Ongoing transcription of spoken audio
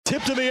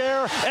tipped in the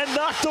air and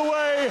knocked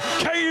away.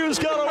 KU's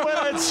gonna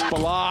win it.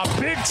 Blah,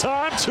 big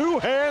time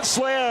two-hand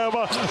slam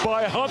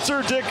by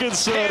Hunter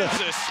Dickinson.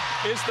 Kansas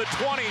is the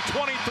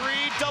 2023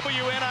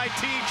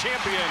 WNIT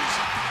champions.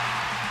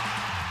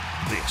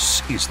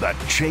 This is the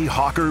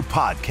Jayhawker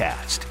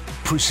Podcast,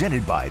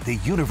 presented by the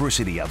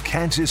University of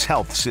Kansas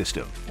Health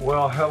System.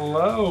 Well,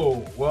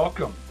 hello.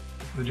 Welcome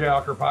to the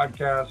Jayhawker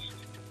Podcast,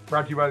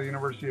 brought to you by the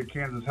University of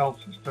Kansas Health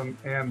System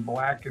and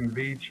Black and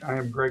Veatch. I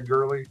am Greg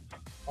Gurley,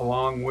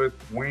 along with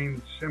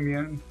Wayne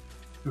Simeon,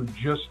 who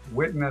just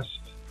witnessed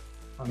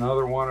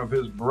another one of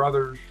his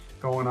brothers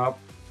going up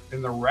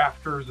in the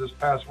rafters this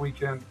past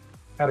weekend.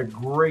 Had a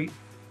great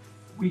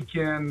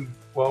weekend,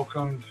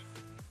 welcomed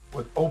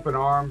with open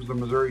arms the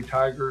Missouri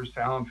Tigers to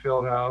Allen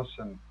Fieldhouse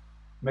and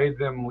made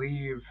them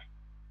leave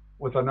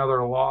with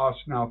another loss,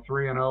 now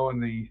 3-0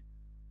 in the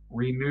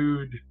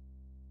renewed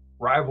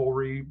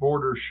rivalry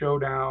border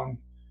showdown.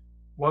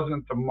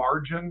 Wasn't the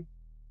margin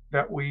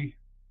that we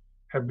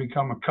have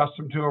become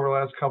accustomed to over the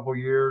last couple of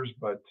years,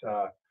 but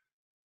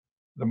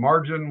the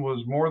margin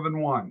was more than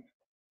one,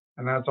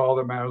 and that's all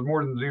that matters.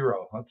 More than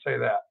zero, let's say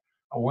that.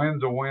 A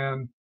win's a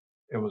win.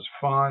 It was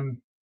fun.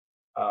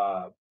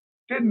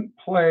 Didn't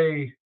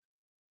play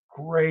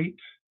great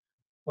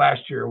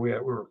last year. We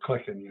were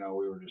clicking, we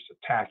were just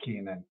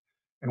attacking.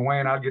 And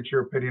Wayne, I'll get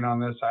your opinion on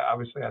this. I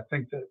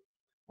think that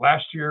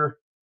last year,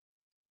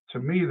 to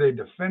me, they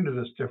defended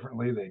us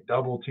differently. They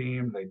double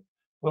teamed, a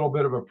little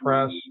bit of a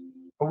press.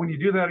 But when you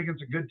do that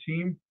against a good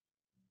team,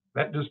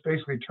 that just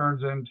basically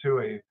turns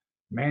into a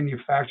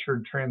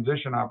manufactured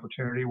transition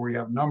opportunity where you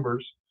have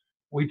numbers.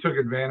 We took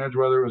advantage,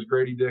 whether it was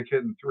Grady Dick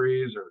hitting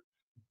threes or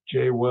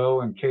Jay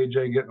Will and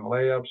KJ getting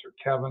layups or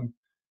Kevin.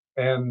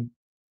 And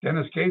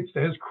Dennis Gates,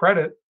 to his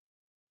credit,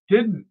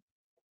 didn't,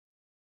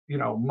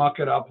 muck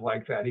it up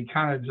like that. He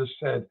kind of just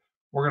said,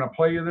 we're going to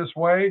play you this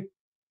way,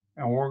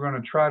 and we're going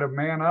to try to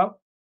man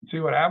up and see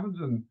what happens,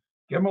 and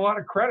give them a lot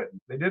of credit.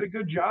 They did a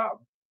good job.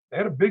 They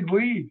had a big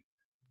lead.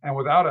 And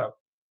without a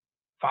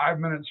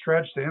 5-minute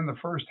stretch to end the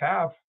first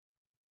half,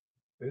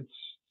 it's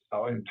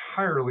an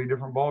entirely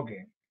different ball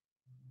game.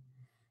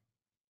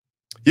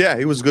 Yeah,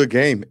 it was a good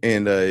game.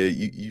 And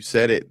you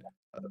said it.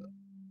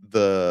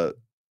 The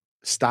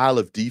style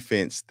of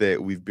defense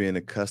that we've been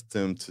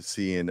accustomed to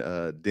seeing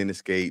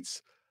Dennis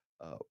Gates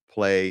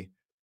play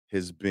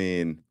has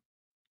been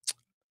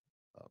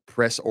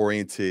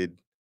press-oriented,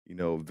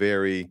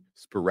 very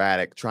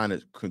sporadic, trying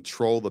to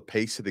control the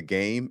pace of the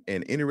game.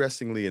 And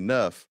interestingly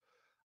enough,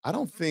 I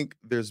don't think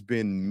there's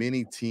been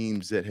many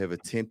teams that have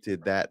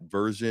attempted that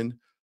version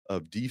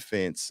of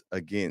defense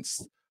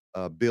against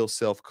Bill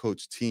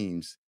Self-coached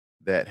teams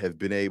that have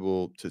been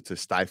able to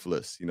stifle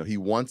us. He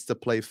wants to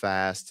play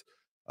fast.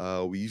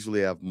 We usually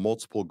have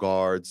multiple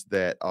guards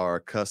that are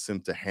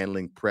accustomed to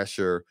handling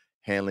pressure,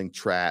 handling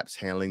traps,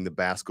 handling the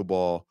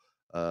basketball,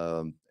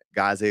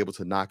 guys able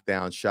to knock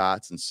down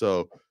shots. And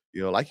so,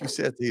 like you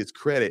said, to his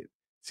credit,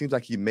 seems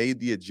like he made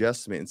the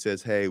adjustment and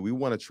says, hey, we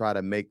want to try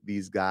to make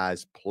these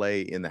guys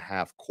play in the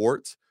half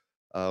court.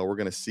 We're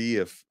going to see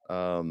if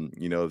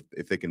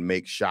they can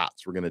make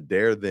shots. We're going to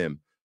dare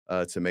them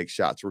to make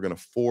shots. We're going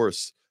to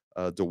force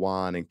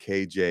DeJuan and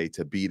KJ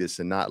to beat us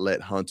and not let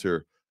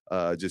Hunter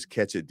just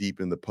catch it deep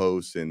in the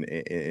post and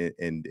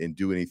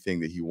do anything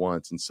that he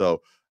wants. And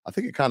so I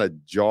think it kind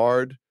of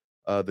jarred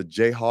the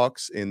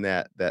Jayhawks in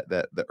that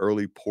the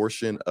early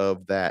portion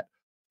of that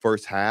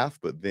first half,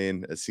 but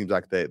then it seems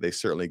like they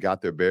certainly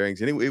got their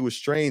bearings. And it was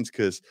strange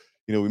because,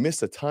 we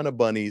missed a ton of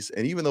bunnies.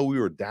 And even though we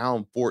were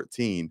down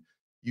 14,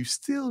 you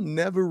still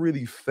never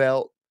really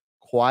felt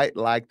quite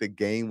like the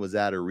game was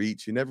out of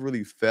reach. You never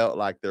really felt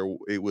like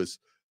it was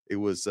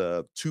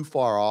too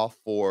far off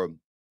for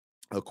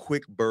a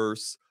quick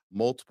burst,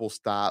 multiple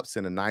stops,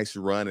 and a nice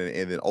run.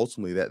 And then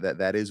ultimately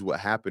that is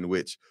what happened,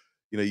 which,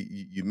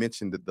 you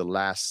mentioned that the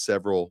last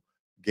several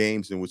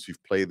games in which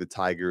we've played the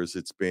Tigers,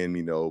 it's been,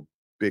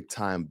 big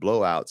time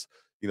blowouts.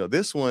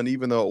 This one,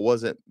 even though it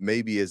wasn't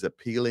maybe as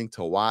appealing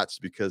to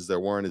watch because there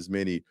weren't as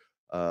many,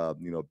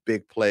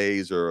 big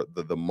plays or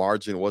the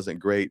margin wasn't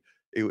great,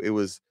 it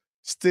was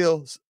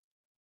still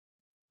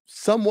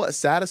somewhat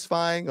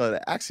satisfying, or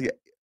actually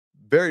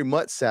very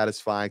much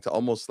satisfying, to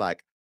almost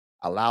like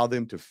allow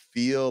them to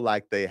feel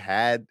like they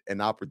had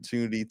an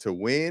opportunity to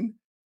win,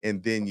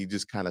 and then you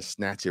just kind of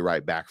snatch it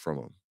right back from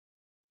them.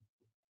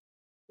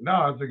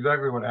 No, that's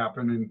exactly what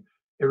happened. And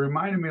it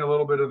reminded me a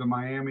little bit of the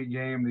Miami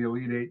game, the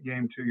Elite Eight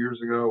game 2 years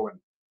ago, when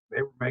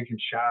they were making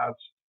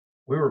shots.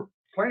 We were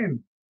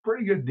playing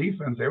pretty good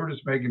defense. They were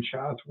just making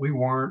shots. We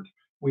weren't.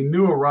 We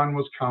knew a run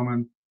was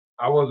coming.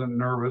 I wasn't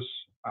nervous.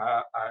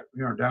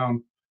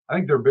 Down. I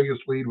think their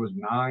biggest lead was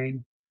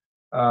 9,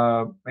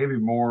 maybe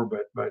more,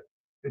 but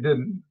it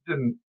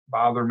didn't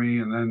bother me.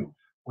 And then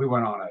we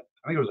went on I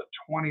think it was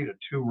a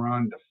 20-2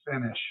 run to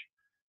finish,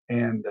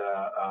 and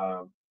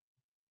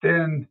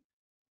then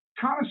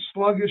kind of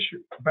sluggish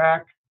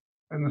back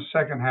in the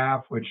second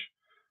half, which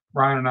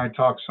Brian and I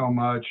talked so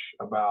much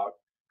about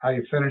how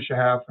you finish a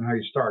half and how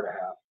you start a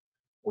half.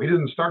 We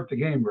didn't start the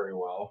game very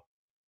well,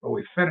 but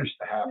we finished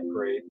the half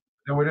great.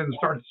 And we didn't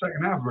start the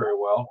second half very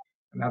well,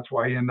 and that's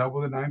why you end up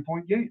with a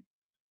 9-point game.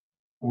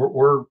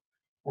 We're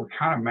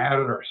kind of mad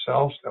at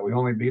ourselves that we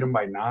only beat them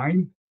by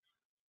 9,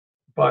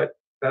 but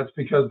that's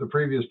because the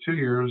previous 2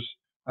 years,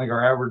 I think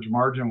our average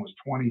margin was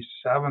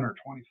 27 or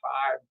 25,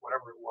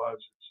 whatever it was.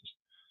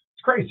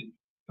 It's crazy.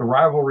 The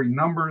rivalry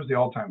numbers, the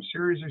all-time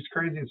series is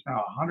crazy. It's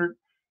now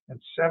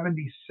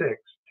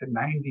 176 to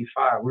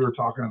 95. We were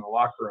talking in the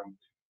locker room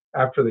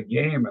after the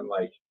game and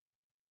like,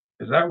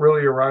 is that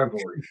really a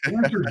rivalry? The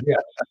answer is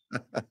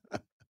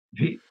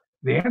yes.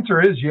 The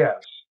answer is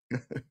yes.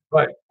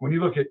 But when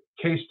you look at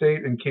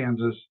K-State and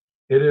Kansas,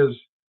 it is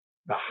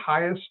the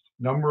highest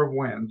number of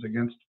wins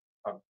against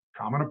a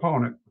common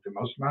opponent with the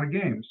most amount of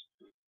games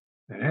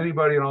than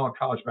anybody in all of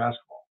college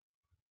basketball.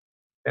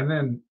 And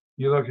then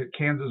you look at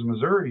Kansas,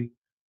 Missouri,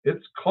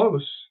 it's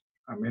close.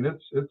 I mean,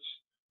 it's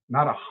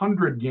not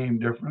 100-game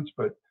difference,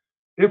 but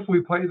if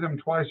we play them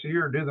twice a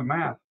year, do the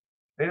math,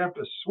 they'd have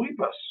to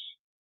sweep us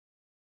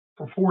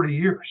for 40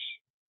 years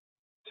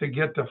to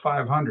get to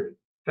 500.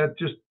 That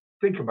just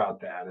think about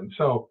that. And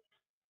so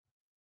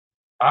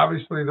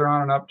obviously they're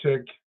on an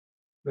uptick.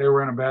 They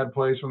were in a bad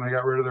place when they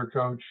got rid of their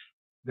coach.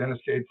 Dennis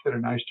Gates did a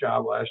nice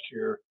job last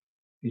year.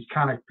 He's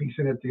kind of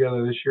piecing it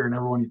together this year. And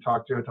everyone you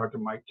talk to, I talked to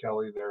Mike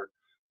Kelly, their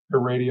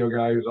radio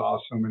guy, who's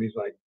awesome. And he's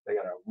like, they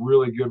got a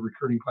really good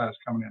recruiting class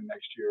coming in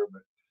next year.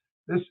 But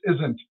this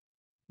isn't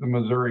the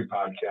Missouri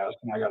podcast,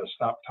 and I got to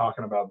stop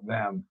talking about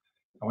them.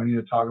 And we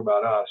need to talk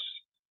about us.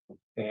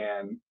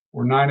 And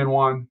we're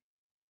 9-1,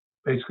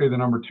 basically the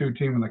number 2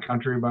 team in the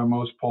country by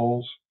most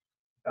polls.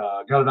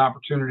 Got an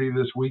opportunity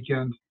this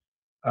weekend,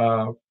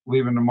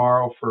 leaving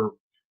tomorrow for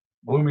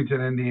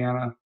Bloomington,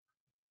 Indiana,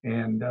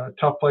 and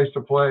tough place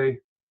to play.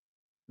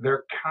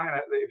 They're kind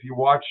of, if you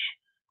watch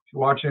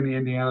any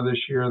Indiana this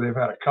year, they've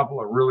had a couple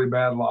of really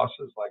bad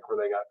losses, like where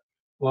they got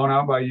blown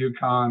out by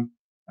UConn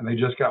and they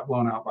just got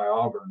blown out by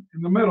Auburn.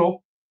 In the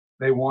middle,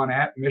 they won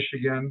at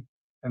Michigan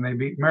and they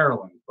beat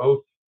Maryland, both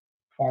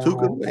former 2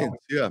 good wins.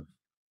 Yeah.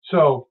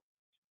 So,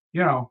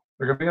 they're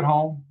going to be at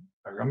home.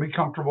 They're going to be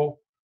comfortable.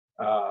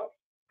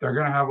 They're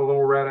going to have a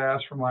little red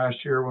ass from last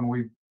year when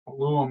we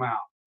blew them out.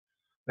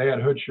 They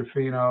had Hood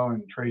Schifino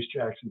and Trace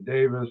Jackson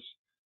Davis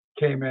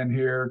came in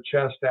here,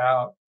 chest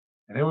out,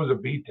 and it was a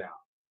beatdown.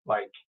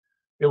 Like,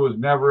 it was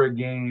never a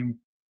game.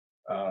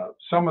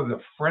 Some of the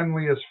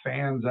friendliest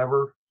fans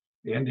ever,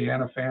 the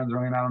Indiana fans.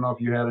 I mean, I don't know if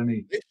you had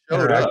any. They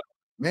showed up.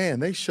 Man,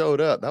 they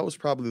showed up. That was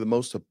probably the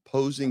most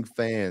opposing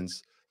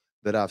fans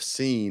that I've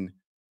seen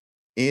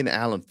in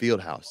Allen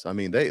Fieldhouse. I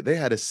mean, they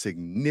had a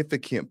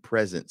significant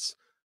presence.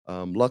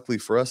 Luckily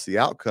for us, the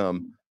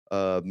outcome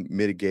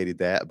mitigated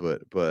that.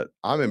 But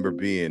I remember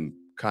being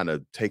kind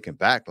of taken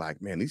back,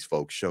 like, man, these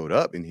folks showed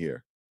up in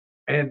here.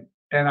 And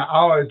I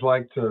always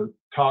like to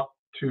talk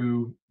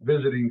to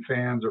visiting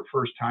fans or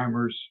first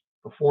timers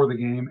before the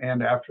game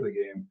and after the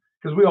game,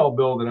 because we all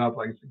build it up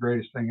like it's the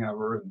greatest thing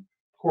ever. And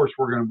of course,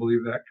 we're going to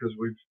believe that because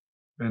we've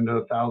been to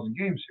 1,000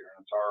 games here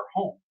and it's our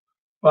home.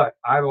 But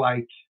I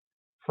like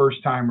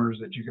first timers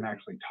that you can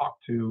actually talk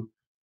to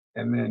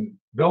and then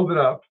build it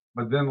up,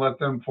 but then let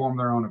them form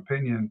their own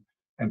opinion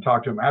and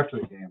talk to them after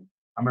the game.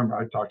 I remember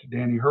I talked to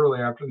Danny Hurley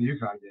after the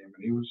UConn game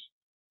and he was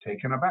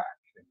taken aback.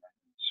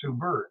 Sue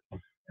Bird.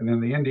 And then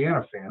the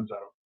Indiana fans, I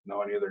don't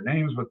know any of their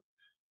names, but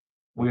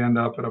we end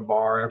up at a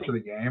bar after the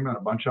game and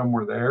a bunch of them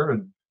were there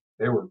and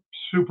they were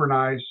super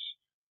nice,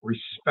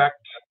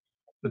 respect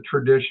the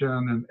tradition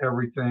and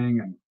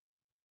everything,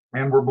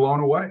 and we're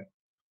blown away.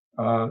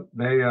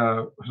 They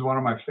was one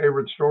of my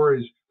favorite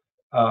stories.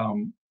 I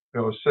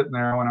was sitting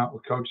there, I went out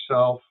with Coach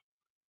Self,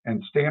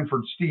 and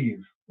Stanford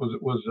Steve was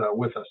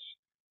with us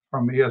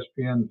from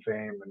ESPN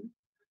fame, and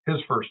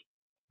his first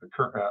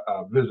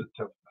visit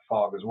to the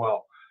Fog as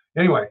well.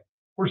 Anyway,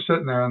 we're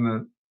sitting there,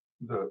 and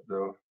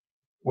the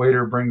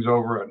waiter brings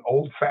over an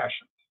old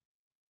fashioned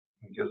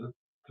and gives it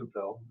to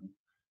Bill.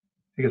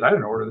 He goes, I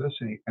didn't order this,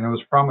 and it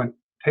was from a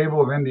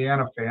table of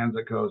Indiana fans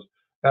that goes,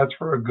 that's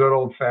for a good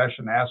old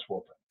fashioned ass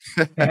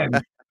whooping.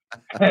 and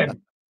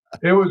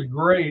it was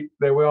great.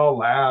 We all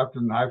laughed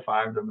and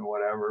high-fived them and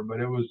whatever. But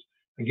it was,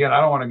 again,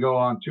 I don't want to go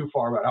on too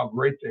far about how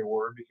great they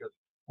were, because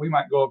we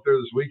might go up there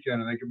this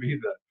weekend and they could be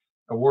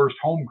the worst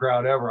home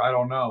crowd ever. I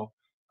don't know.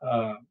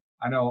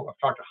 I know I've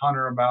talked to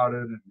Hunter about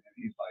it, and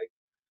he's like,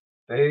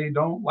 they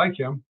don't like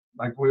him.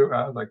 Like,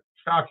 like,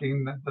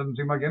 shocking. That doesn't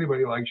seem like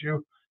anybody likes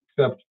you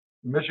except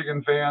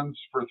Michigan fans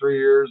for 3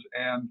 years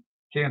and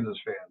Kansas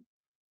fans,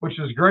 which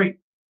is great.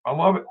 I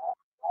love it.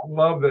 I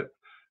love that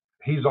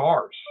he's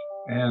ours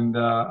and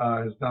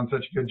has done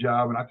such a good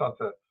job. And I thought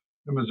the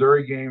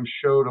Missouri game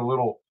showed a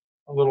little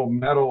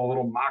mettle, a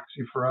little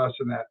moxie for us,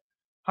 in that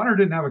Hunter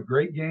didn't have a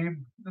great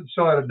game. He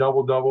still had a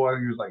double-double. I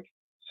think he was like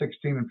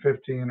 16 and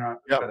 15.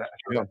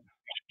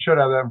 Should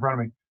have that in front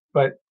of me.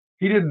 But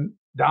he didn't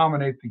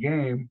dominate the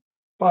game,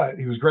 but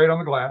he was great on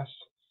the glass.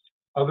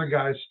 Other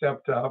guys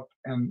stepped up,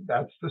 and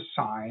that's the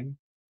sign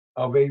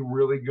of a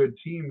really good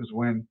team, is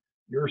when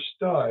your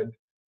stud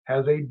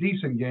has a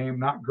decent game,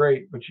 not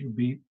great, but you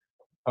beat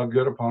a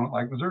good opponent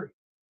like Missouri.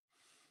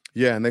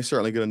 Yeah, and they're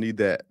certainly going to need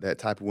that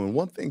type of win.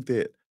 One thing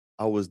that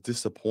I was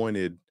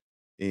disappointed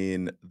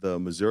in the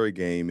Missouri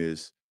game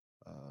is,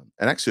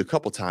 and actually a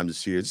couple times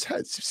this year, it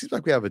seems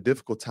like we have a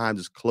difficult time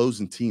just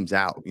closing teams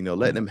out.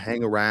 Letting them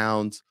hang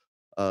around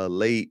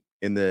late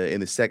in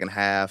the second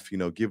half.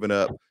 Giving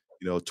up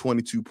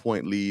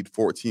 22-point lead,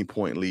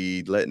 14-point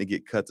lead, letting it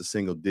get cut to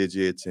single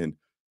digits, and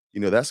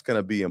that's going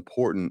to be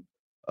important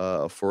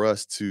for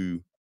us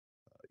to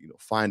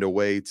find a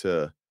way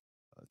to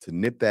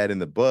nip that in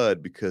the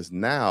bud, because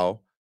now,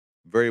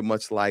 very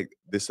much like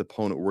this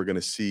opponent we're going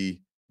to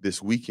see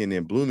this weekend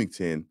in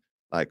Bloomington,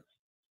 like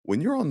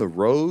when you're on the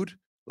road,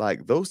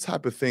 like those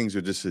type of things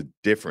are just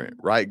different,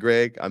 right,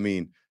 Greg? I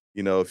mean,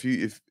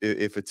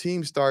 if a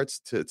team starts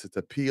to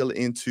peel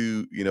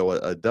into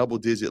a double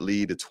digit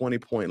lead, a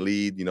 20-point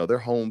lead, their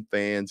home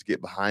fans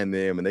get behind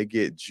them and they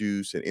get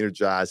juice and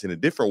energized in a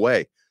different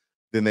way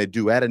than they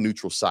do at a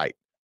neutral site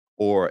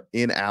or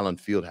in Allen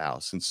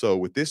Fieldhouse. And so,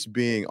 with this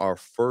being our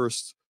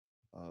first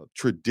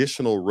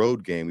traditional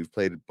road game, we've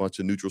played a bunch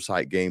of neutral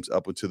site games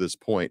up until this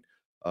point.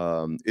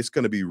 It's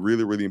going to be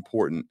really, really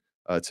important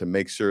to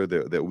make sure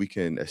that we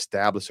can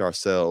establish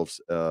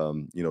ourselves,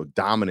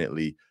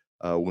 dominantly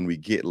when we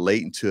get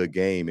late into a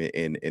game.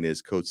 And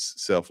as Coach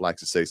Self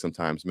likes to say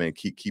sometimes, man,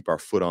 keep our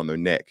foot on their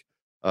neck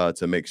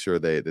to make sure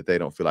that they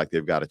don't feel like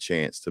they've got a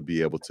chance to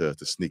be able to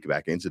sneak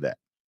back into that.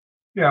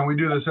 Yeah, and we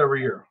do this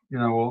every year.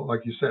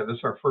 Like you said, this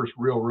is our first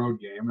real road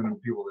game,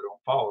 and people that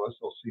don't follow us,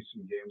 they'll see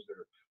some games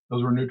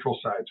those were neutral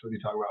sites. Whether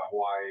you talk about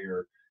Hawaii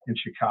or in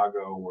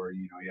Chicago, where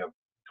you have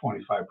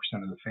 25%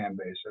 of the fan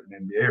base at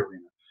an NBA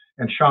arena.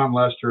 And Sean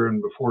Lester,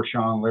 and before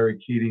Sean, Larry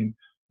Keating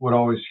would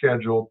always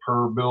schedule,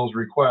 per Bill's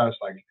request,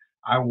 like,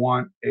 I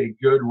want a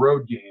good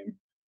road game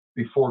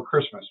before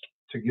Christmas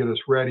to get us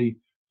ready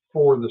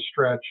for the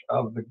stretch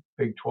of the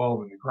Big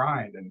 12 and the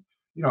grind. And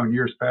in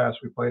years past,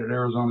 we played at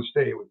Arizona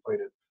State, we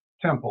played at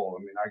Temple. I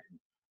mean, I can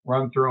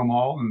run through them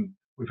all, and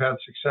we've had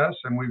success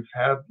and we've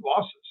had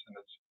losses, and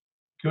it's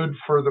good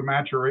for the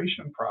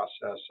maturation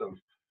process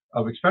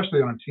of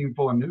especially on a team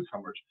full of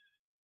newcomers.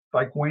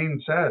 Like Wayne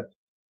said,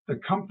 the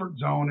comfort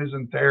zone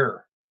isn't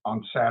there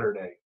on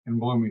Saturday in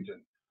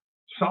Bloomington.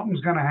 Something's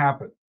going to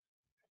happen.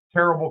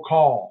 Terrible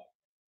call,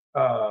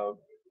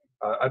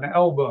 an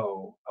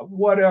elbow,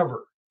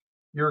 whatever.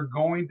 You're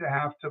going to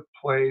have to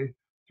play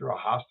through a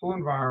hostile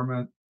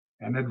environment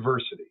and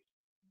adversity.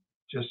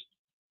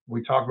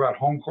 We talk about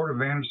home court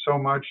advantage so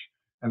much,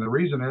 and the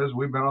reason is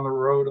we've been on the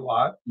road a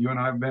lot. You and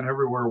I have been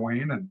everywhere,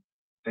 Wayne, and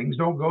things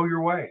don't go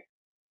your way.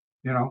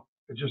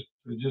 It just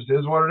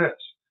is what it is.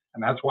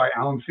 And that's why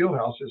Allen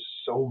Fieldhouse is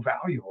so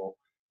valuable,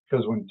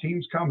 because when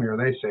teams come here,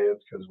 they say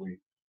it's because we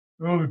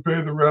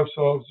pay the refs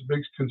off, it's a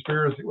big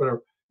conspiracy,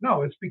 whatever.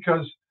 No, it's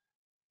because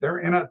they're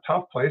in a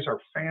tough place. Our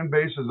fan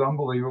base is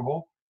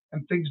unbelievable,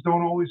 and things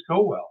don't always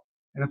go well.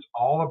 And it's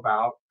all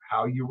about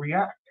how you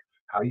react,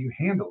 how you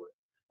handle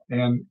it.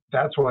 And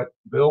that's what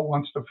Bill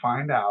wants to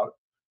find out,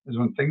 is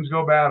when things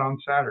go bad on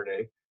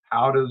Saturday,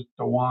 how does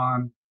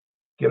DeJuan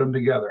get them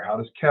together? How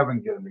does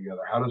Kevin get them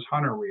together? How does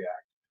Hunter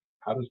react?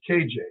 How does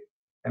KJ?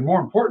 And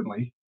more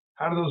importantly,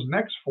 how do those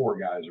next four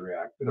guys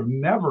react that have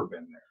never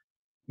been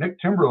there? Nick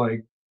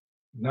Timberlake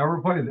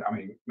never played there. I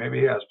mean, maybe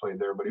he has played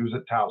there, but he was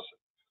at Towson.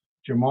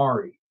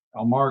 Jamari,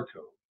 Elmarco,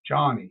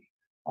 Johnny,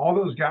 all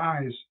those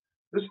guys,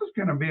 this is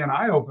going to be an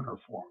eye-opener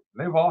for them.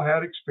 They've all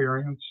had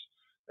experience.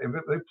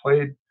 They've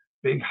played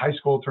big high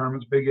school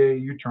tournaments, big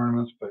AAU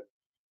tournaments, but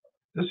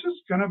this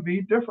is going to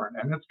be different,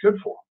 and it's good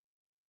for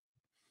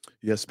them.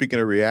 Yeah, speaking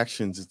of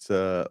reactions, it's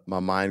my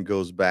mind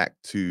goes back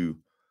to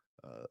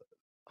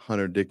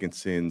Hunter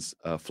Dickinson's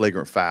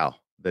flagrant foul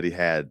that he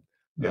had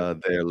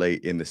there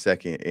late in the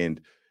second.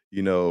 And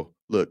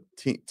look,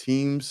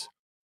 teams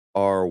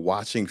are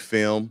watching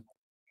film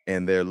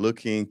and they're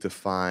looking to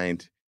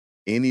find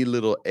any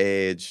little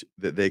edge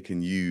that they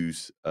can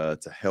use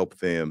to help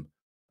them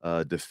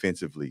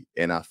defensively.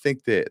 And I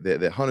think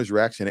that Hunter's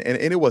reaction, and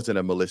it wasn't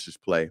a malicious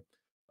play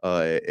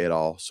at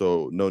all,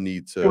 so no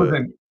need to.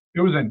 It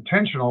was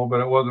intentional,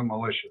 but it wasn't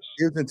malicious.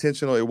 It was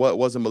intentional. It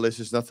wasn't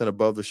malicious. Nothing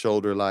above the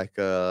shoulder, like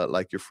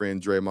your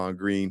friend Draymond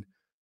Green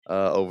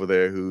over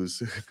there, who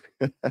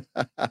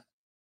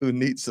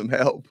needs some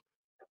help.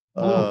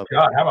 Oh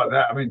God, how about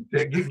that? I mean,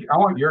 I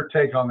want your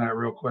take on that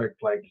real quick.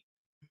 Like,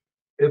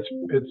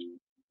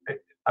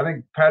 I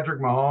think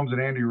Patrick Mahomes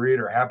and Andy Reid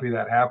are happy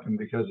that happened,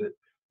 because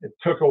it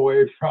took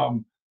away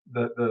from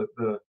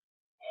the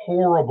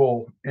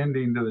horrible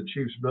ending to the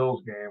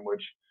Chiefs-Bills game,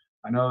 which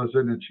I know this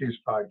isn't a Chiefs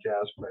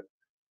podcast, but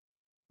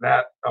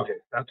that's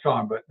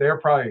gone. But they're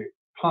probably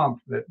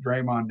pumped that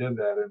Draymond did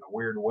that in a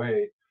weird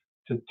way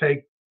to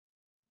take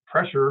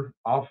pressure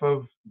off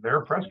of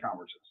their press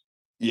conferences.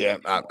 Yeah,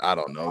 I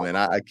don't know, man.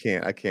 I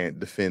can't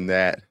defend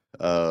that.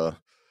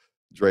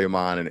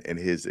 Draymond and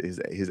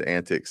his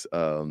antics.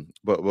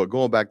 But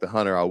going back to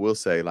Hunter, I will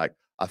say, like,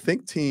 I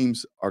think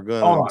teams are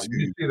going to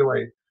see the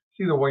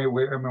way.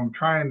 I mean, I'm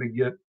trying to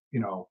get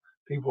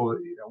people.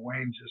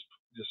 Wayne's just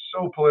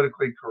so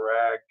politically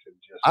correct, and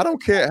just. I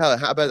don't care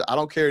I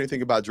don't care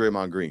anything about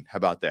Draymond Green. How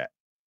about that?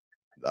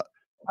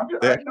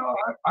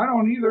 I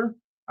don't either.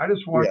 I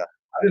just want.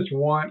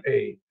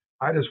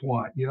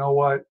 You know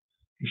what?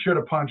 he should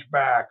have punched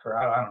back, or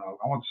I don't know.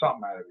 I want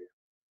something out of you.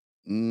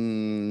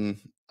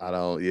 I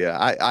don't.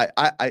 Yeah,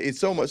 it's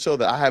so much so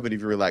that I haven't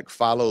even really like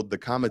followed the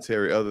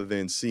commentary other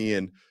than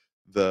seeing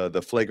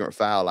the flagrant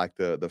foul, like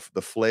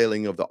the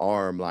flailing of the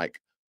arm, like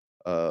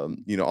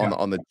on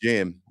the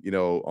gym,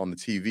 on the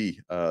TV.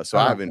 So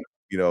I haven't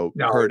No,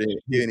 heard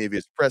any of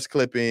his press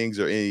clippings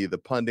or any of the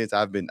pundits.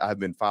 I've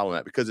been following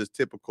that because it's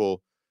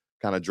typical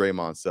kind of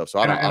Draymond stuff. So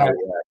I don't really have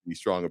any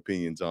strong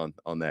opinions on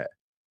that.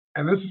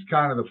 And this is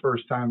kind of the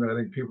first time that I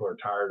think people are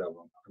tired of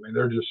him. I mean,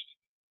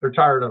 they're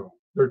tired of him.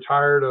 They're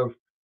tired of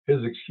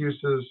his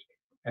excuses,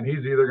 and he's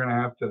either going to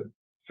have to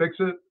fix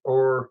it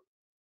or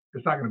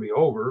it's not going to be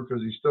over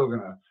because he's still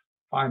going to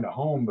find a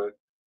home. But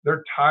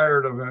they're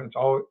tired of it. It's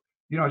all,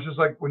 it's just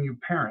like when you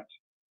parent,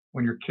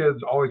 when your kids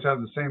always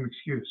have the same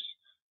excuse.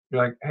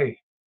 You're like, hey,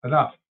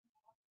 enough.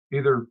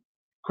 Either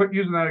quit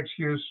using that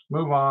excuse,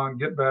 move on,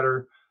 get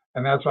better.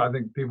 And that's why I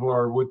think people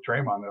are with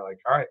Draymond. They're like,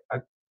 all right,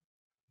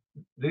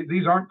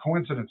 these aren't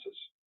coincidences.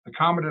 The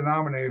common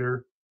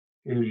denominator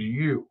is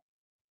you.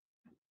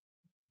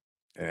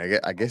 And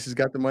I guess he's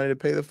got the money to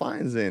pay the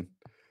fines then.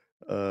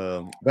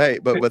 But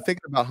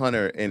thinking about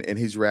Hunter and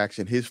his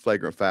reaction, his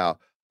flagrant foul,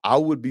 I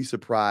would be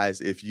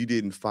surprised if you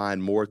didn't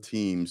find more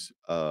teams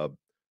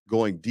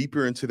going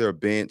deeper into their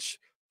bench,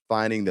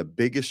 finding the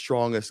biggest,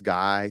 strongest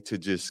guy to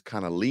just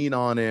kind of lean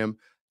on him,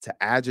 to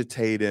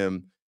agitate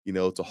him,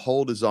 to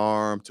hold his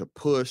arm, to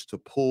push, to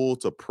pull,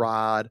 to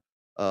prod,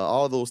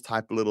 all those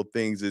type of little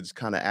things that just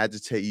kind of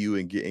agitate you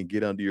and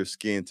get under your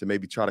skin to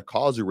maybe try to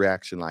cause a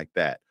reaction like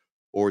that,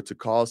 or to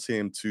cause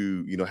him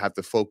to, have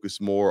to focus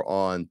more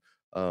on,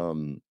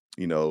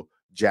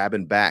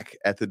 jabbing back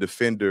at the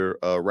defender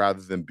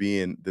rather than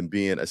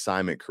being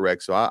assignment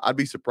correct. So I'd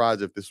be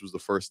surprised if this was the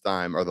first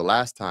time or the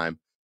last time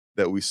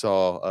that we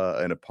saw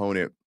an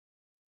opponent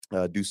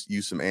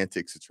use some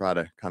antics to try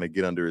to kind of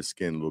get under his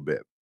skin a little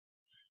bit.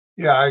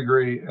 Yeah, I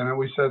agree, and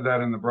we said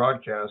that in the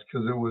broadcast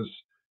because it was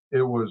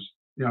that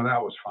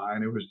was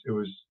fine. It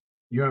was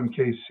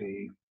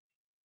UMKC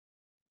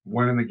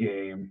winning the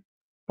game,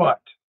 but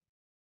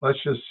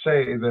let's just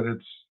say that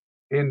it's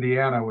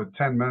Indiana with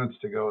 10 minutes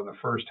to go in the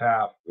first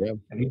half,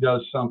 and he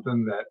does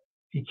something that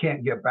he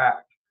can't get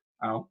back.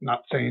 I'm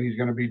not saying he's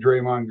going to be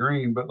Draymond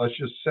Green, but let's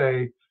just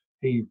say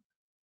he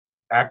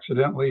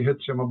accidentally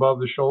hits him above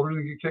the shoulders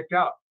and get kicked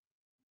out.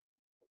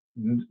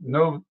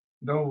 No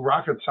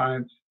rocket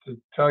science to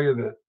tell you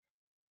that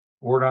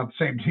we're not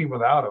the same team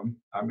without him.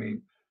 I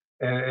mean,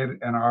 and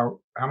how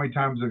many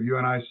times have you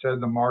and I said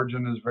the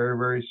margin is very,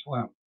 very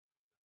slim?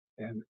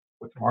 And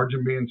with the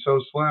margin being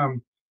so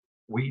slim,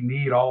 we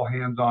need all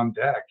hands on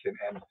deck.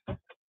 And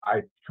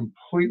I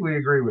completely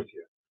agree with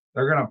you.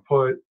 They're going to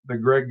put the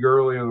Greg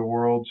Gurley of the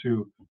world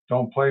who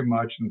don't play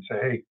much and say,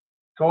 hey,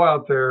 go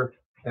out there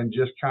and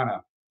just kind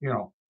of,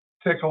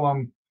 tickle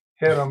them,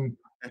 hit them,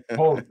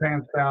 pull his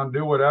pants down,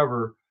 do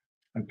whatever,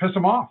 and piss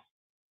them off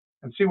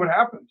and see what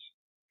happens.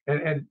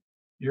 And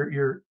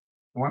you're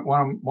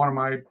one of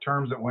my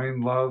terms that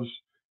Wayne loves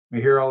me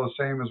hear all the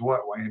same as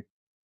what, Wayne?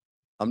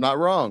 I'm not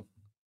wrong.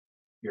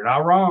 You're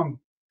not wrong.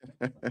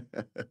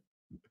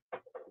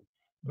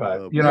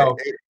 But it'll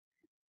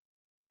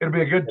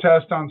be a good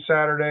test on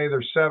Saturday.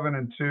 They're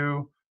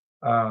 7-2.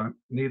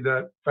 Need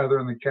that feather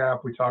in the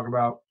cap. We talk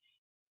about,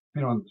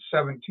 in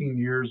 17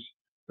 years,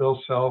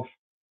 Bill Self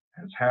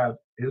has had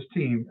his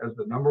team as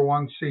the number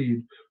one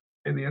seed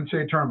in the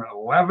NCAA tournament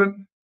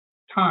 11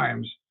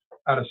 times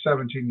out of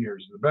 17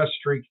 years. The best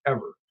streak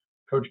ever.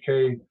 Coach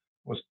K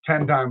was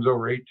 10 times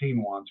over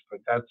 18 once, but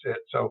that's it.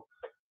 So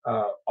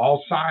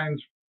all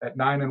signs at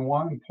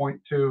 9-1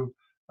 point to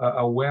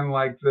a win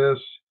like this,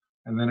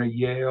 and then a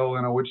Yale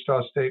and a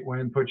Wichita State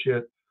win puts you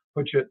at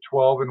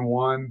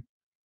 12-1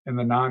 in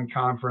the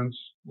non-conference,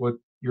 with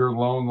your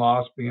lone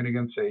loss being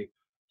against a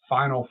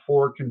Final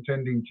Four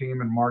contending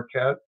team in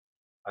Marquette.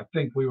 I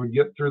think we would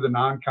get through the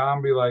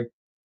non-con, be like,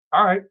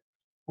 all right,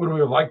 would we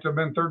have liked to have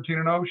been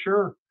 13-0?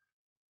 Sure.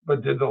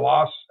 But did the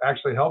loss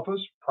actually help us?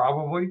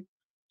 Probably.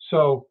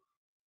 So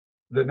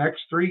the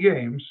next 3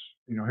 games,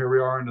 here we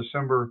are in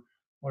December.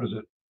 What is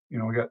it?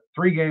 We got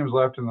 3 games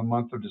left in the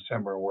month of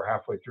December, and we're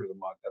halfway through the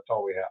month. That's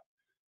all we have.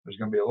 There's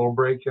going to be a little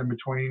break in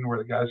between where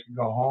the guys can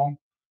go home.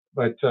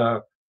 But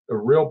the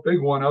real big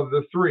one of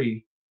the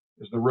 3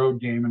 is the road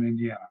game in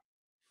Indiana.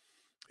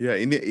 Yeah,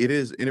 and it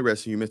is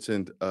interesting. You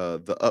mentioned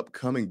the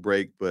upcoming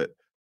break, but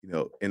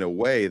in a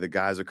way, the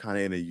guys are kind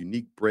of in a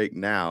unique break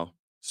now,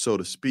 so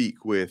to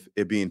speak, with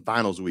it being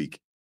finals week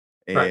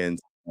and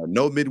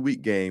no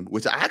midweek game,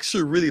 which I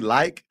actually really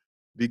like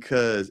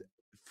because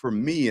for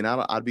me, and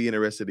I'd be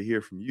interested to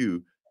hear from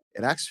you,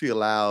 it actually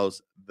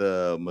allows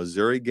the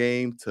Missouri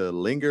game to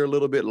linger a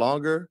little bit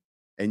longer,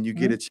 and you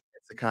get a chance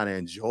to kind of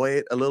enjoy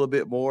it a little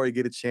bit more. You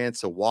get a chance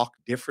to walk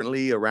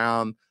differently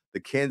around the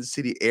Kansas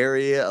City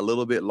area a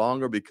little bit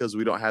longer because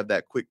we don't have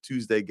that quick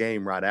Tuesday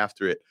game right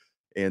after it,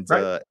 and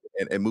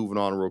moving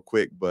on real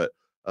quick. But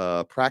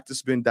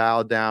practice been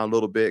dialed down a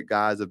little bit.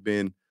 Guys have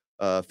been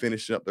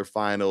finishing up their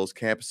finals.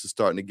 Campus is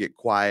starting to get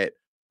quiet.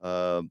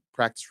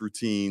 practice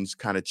routines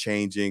kind of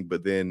changing,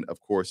 but then of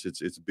course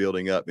it's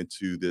building up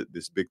into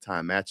this big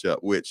time matchup,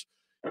 which,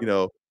 you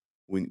know,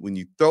 when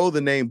you throw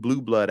the name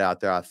blue blood out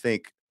there, I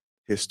think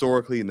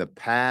historically in the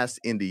past,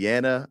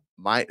 Indiana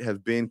might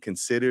have been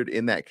considered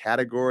in that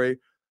category.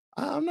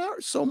 I'm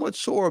not so much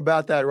sure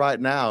about that right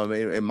now. I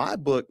mean, in my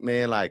book,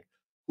 man, like,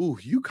 ooh,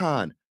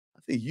 UConn. I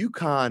think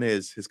UConn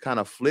has kind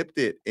of flipped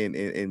it and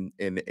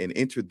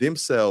entered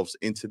themselves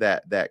into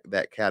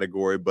that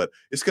category. But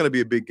it's going to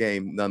be a big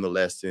game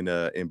nonetheless in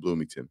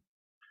Bloomington.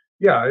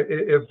 Yeah,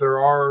 if there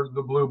are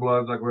the blue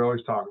bloods like we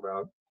always talk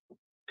about,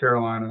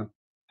 Carolina,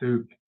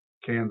 Duke,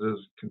 Kansas,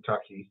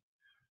 Kentucky,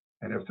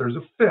 and if there's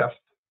a fifth,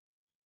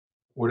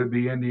 would it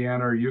be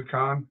Indiana or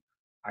UConn?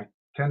 I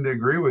tend to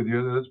agree with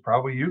you that it's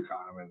probably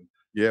UConn. I mean,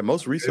 Yeah,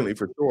 most recently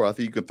for sure. I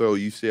think you could throw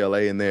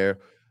UCLA in there.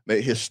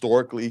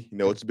 Historically, you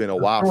know, it's been a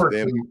while for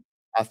them.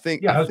 I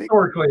think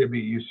historically it'd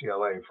be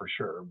UCLA for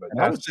sure. But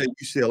I would say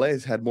UCLA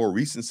has had more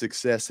recent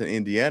success than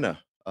Indiana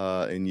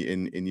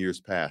in years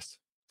past,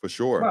 for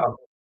sure. Well,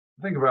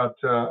 think about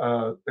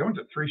they went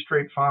to 3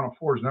 straight Final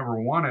Fours,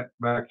 never won it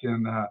back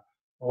in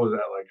what was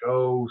that, like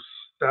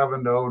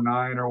 07 to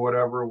 09 or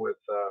whatever with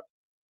oh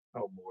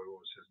boy, what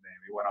was his name?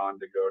 He went on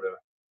to go to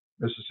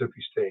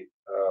Mississippi State.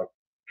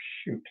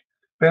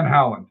 Ben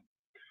Howland.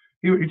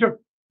 He took,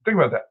 think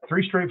about that,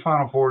 3 straight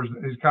Final Fours.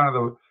 They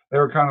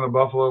were kind of the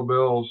Buffalo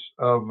Bills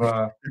of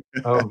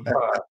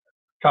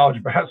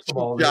college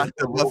basketball. Got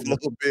the Buffalo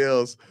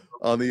Bills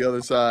on the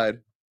other side.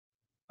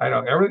 I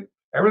know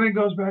everything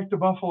goes back to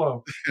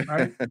Buffalo,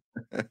 right?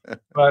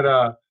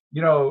 But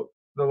you know,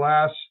 the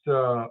last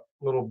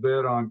little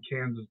bit on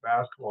Kansas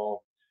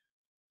basketball,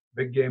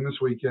 big game this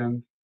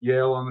weekend.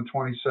 Yale on the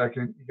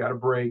 22nd. You got a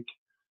break,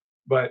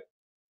 but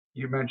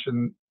you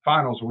mentioned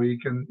finals week,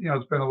 and you know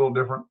it's been a little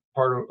different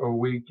part of a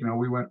week. You know,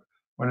 we went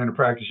into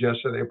practice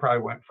yesterday. They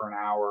probably went for an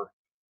hour.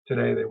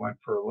 Today they went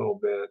for a little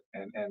bit,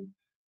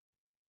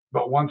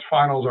 but once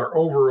finals are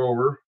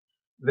over,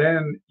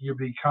 then you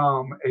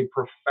become a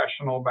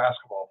professional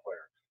basketball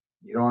player.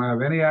 You don't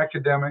have any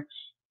academics.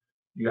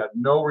 You got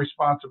no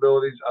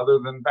responsibilities other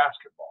than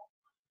basketball,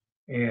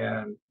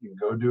 and you can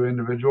go do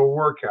individual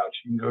workouts.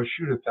 You can go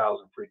shoot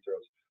 1,000 free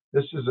throws.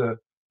 This is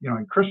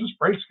and Christmas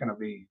break's going to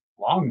be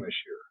long this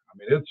year. I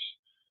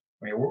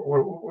mean,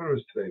 what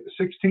was today?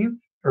 The 16th?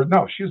 Or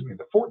no, excuse me,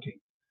 the 14th.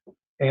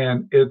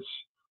 And it's,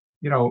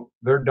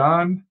 they're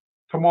done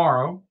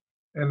tomorrow.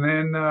 And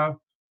then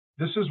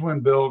this is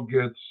when Bill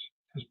gets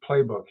his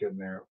playbook in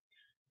there.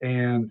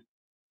 And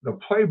the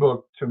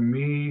playbook to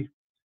me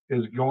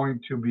is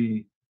going to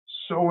be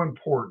so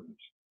important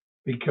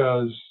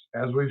because,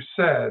 as we've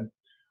said,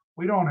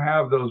 we don't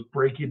have those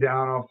break you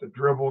down off the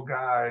dribble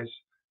guys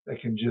that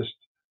can just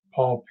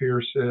Paul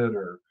Pierce it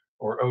or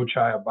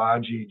Ochai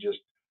Agbaji just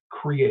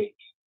create.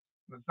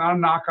 It's not a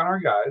knock on our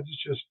guys.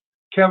 It's just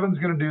Kevin's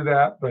going to do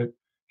that, but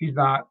he's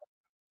not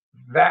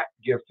that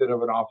gifted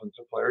of an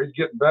offensive player. He's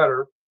getting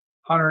better.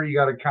 Hunter, you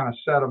got to kind of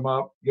set him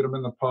up, get him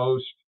in the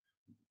post.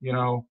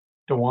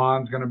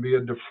 DeJuan's going to be a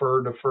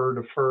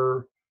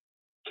defer.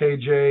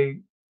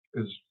 KJ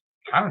is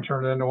kind of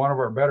turned into one of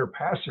our better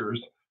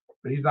passers,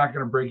 but he's not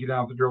going to break you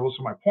down with the dribble.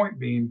 So my point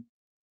being,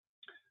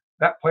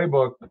 that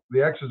playbook,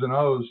 the X's and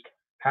O's,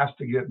 has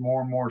to get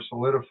more and more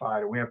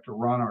solidified, and we have to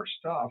run our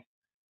stuff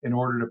in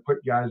order to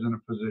put guys in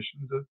a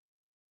position to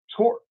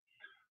score.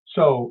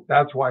 So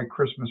that's why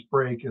Christmas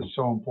break is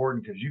so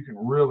important, because you can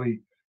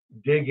really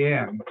dig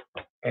in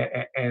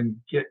and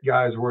get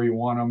guys where you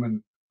want them.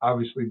 And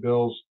obviously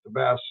Bill's the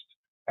best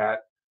at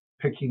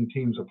picking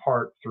teams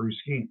apart through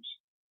schemes.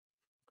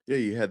 Yeah,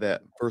 you had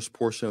that first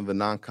portion of the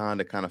non-con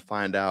to kind of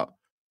find out,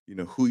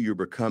 who you're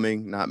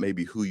becoming, not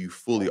maybe who you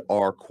fully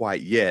are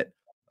quite yet,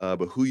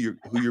 but who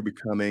you're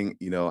becoming,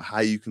 how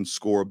you can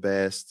score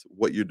best,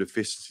 what your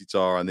deficiencies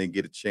are, and then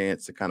get a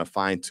chance to kind of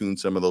fine-tune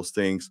some of those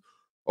things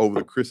over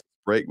the Christmas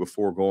break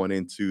before going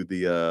into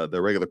the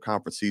regular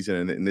conference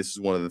season. And this is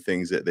one of the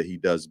things that he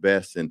does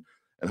best. And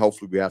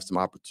hopefully we have some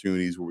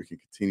opportunities where we can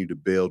continue to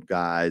build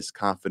guys'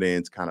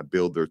 confidence, kind of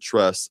build their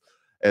trust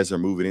as they're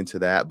moving into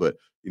that. But,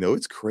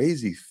 it's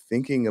crazy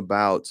thinking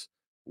about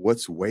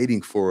what's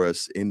waiting for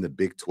us in the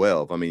Big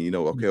 12. I mean,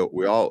 okay,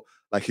 we all,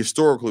 like,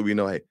 historically, we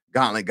know, hey,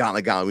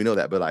 gauntlet, we know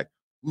that. But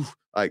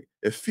like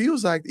it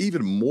feels like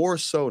even more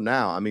so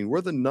now. I mean,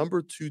 we're the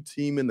number 2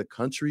 team in the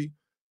country,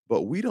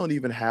 but we don't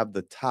even have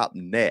the top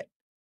net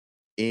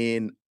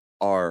in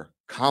our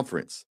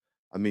conference.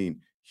 I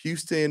mean,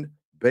 Houston,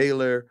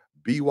 Baylor,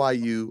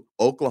 BYU,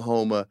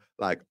 Oklahoma,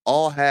 like,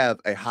 all have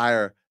a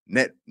higher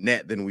net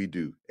than we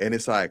do. And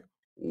it's like,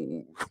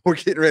 we're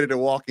getting ready to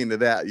walk into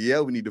that.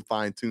 Yeah, we need to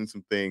fine tune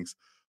some things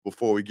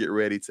before we get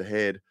ready to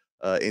head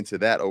into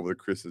that over the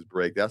Christmas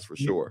break. That's for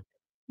sure.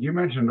 You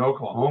mentioned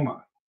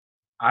Oklahoma.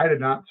 I did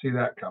not see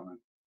that coming.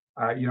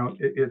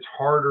 It's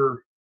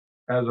harder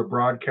as a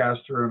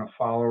broadcaster and a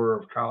follower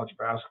of college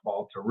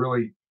basketball to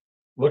really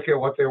look at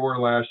what they were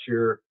last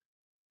year,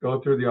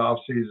 go through the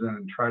offseason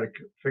and try to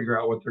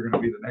figure out what they're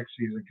going to be the next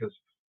season, because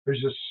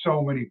there's just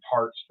so many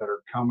parts that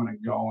are coming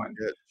and going.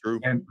 Yeah, true.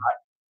 And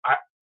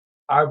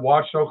I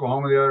watched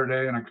Oklahoma the other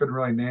day, and I couldn't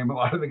really name a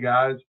lot of the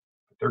guys,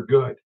 but they're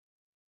good.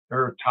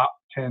 They're a top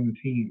 10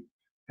 team,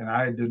 and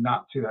I did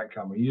not see that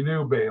coming. You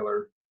knew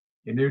Baylor,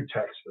 you knew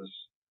Texas.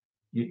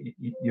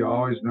 You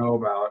always know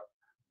about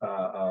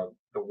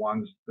the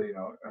ones,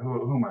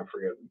 who am I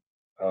forgetting?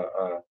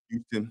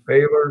 Houston.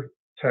 Baylor,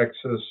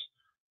 Texas.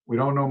 We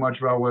don't know much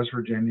about West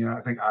Virginia.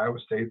 I think Iowa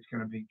State's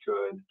going to be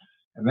good.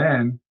 And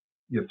then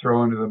you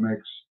throw into the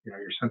mix, your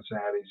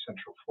Cincinnati,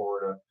 Central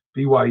Florida.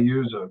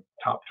 BYU's a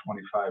top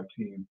 25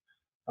 team.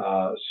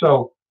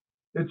 So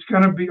it's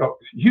going to be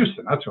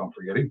Houston. That's who I'm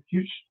forgetting.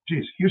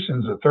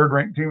 Houston's the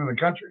third-ranked team in the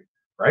country,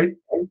 right?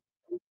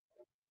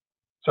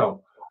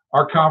 So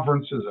our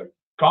conference is a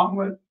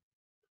gauntlet.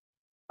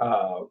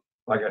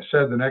 Like I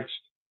said, the next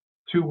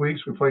 2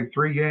 weeks we play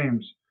 3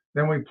 games.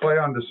 Then we play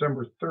on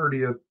December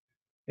 30th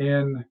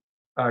in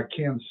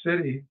Kansas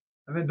City,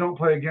 and then don't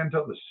play again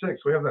until the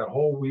 6th. We have that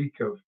whole week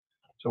of.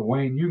 So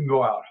Wayne, you can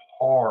go out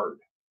hard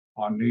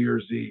on New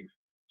Year's Eve,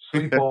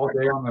 sleep all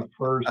day on the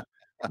 1st.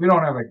 We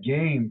don't have a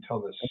game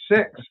till the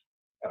 6th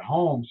at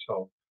home,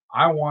 so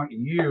I want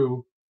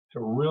you to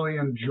really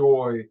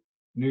enjoy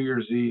New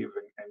Year's Eve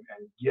and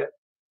get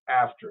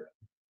after it.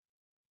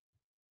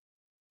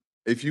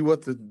 If you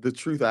want the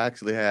truth, I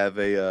actually have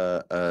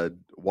a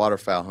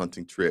waterfowl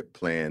hunting trip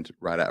planned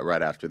right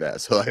after that.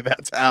 So like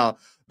that's how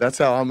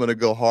I'm gonna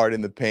go hard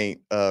in the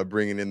paint,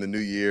 bringing in the new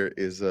year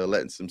is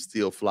letting some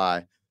steel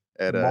fly.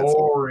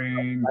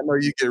 Boring. I know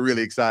you get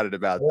really excited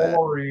about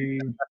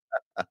Boring.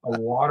 A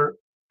water.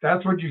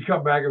 That's what you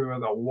come back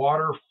with a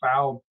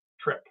waterfowl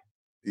trip.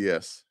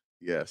 Yes,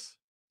 it's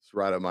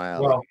right up my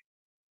alley. Well,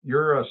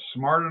 you're a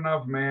smart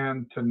enough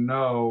man to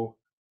know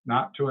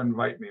not to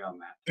invite me on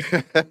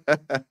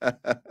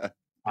that.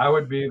 I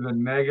would be the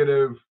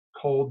negative,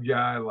 cold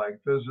guy. Like,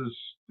 this is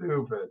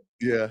stupid.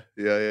 Yeah.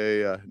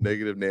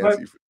 Negative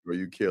Nancy, for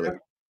you kill it.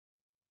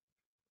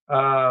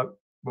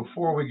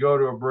 Before we go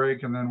to a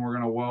break, and then we're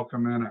going to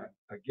welcome in a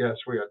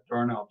guest. We got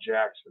Darnell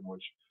Jackson,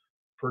 which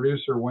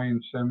producer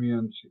Wayne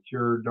Simeon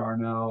secured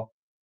Darnell,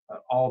 an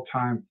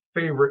all-time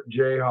favorite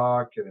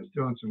Jayhawk, and is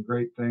doing some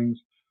great things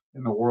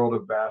in the world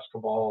of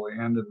basketball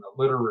and in the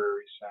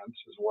literary sense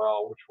as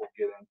well, which we'll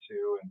get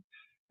into.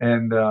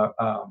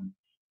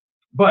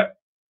 But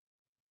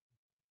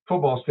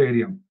football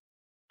stadium,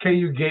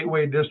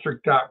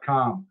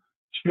 KUGatewayDistrict.com.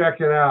 Check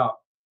it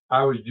out.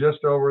 I was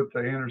just over at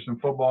the Anderson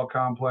Football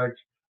Complex.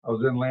 I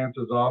was in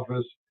Lance's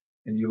office,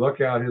 and you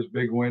look out his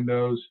big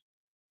windows,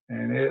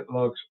 and it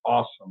looks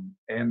awesome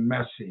and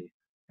messy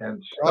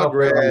and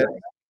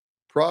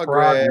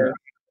Progress.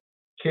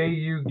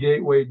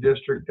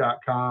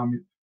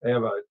 KUGatewayDistrict.com. They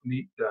have a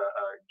neat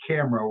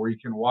camera where you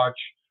can watch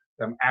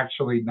them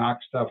actually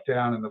knock stuff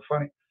down. And the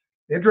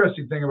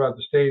interesting thing about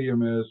the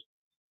stadium is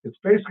it's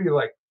basically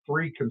like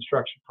 3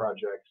 construction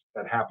projects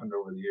that happened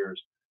over the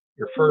years.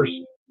 Your first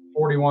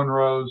 41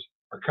 rows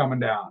are coming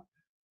down.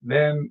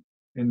 Then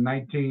in I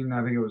think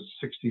it was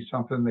 60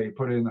 something, they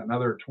put in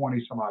another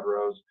 20 some odd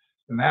rows,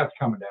 and that's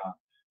coming down.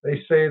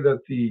 They say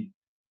that the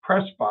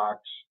press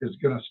box is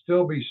going to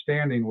still be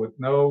standing with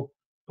no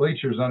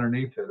bleachers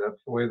underneath it.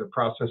 That's the way the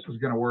process is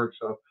going to work.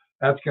 So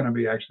that's going to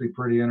be actually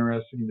pretty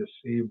interesting to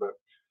see. But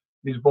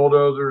these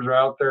bulldozers are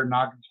out there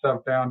knocking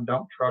stuff down.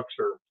 Dump trucks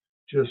are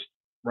just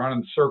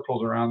running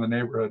circles around the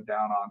neighborhood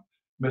down on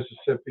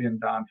Mississippi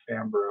and Don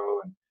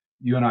Fambro. And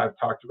you and I have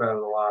talked about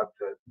it a lot,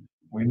 that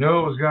we knew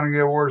it was going to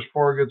get worse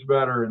before it gets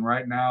better. And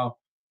right now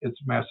it's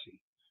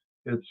messy.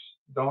 It's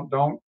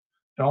don't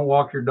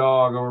walk your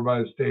dog over by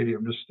the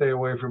stadium. Just stay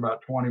away for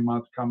about 20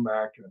 months, come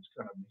back, and it's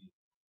going to be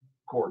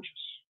gorgeous.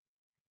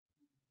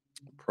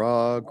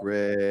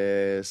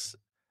 Progress.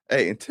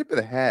 Hey, and tip of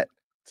the hat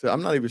to,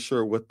 I'm not even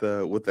sure what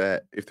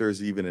that, if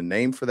there's even a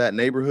name for that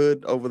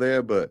neighborhood over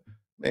there, but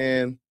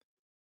man,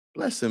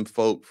 bless them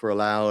folk for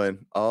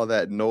allowing all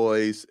that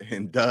noise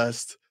and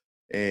dust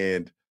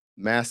and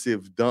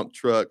massive dump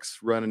trucks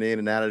running in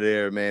and out of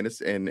there, man.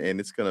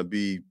 It's gonna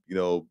be,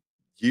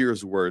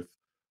 years worth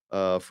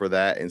for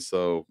that. And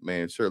so,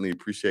 man, certainly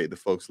appreciate the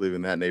folks living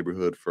in that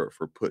neighborhood for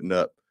putting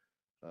up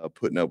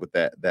with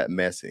that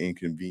mess and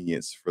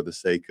inconvenience for the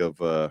sake of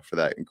for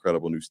that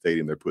incredible new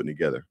stadium they're putting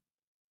together.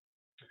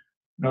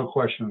 No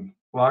question.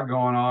 A lot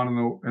going on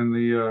in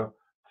the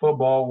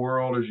football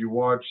world as you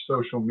watch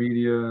social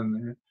media and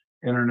the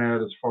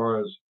internet, as far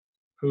as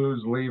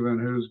who's leaving,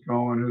 who's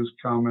going, who's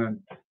coming.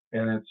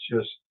 And it's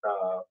just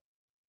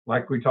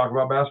like we talk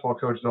about basketball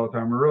coaches all the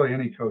time, or really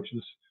any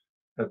coaches,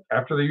 that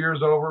after the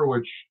year's over,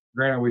 which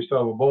granted we still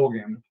have a bowl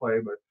game to play,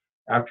 but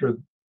after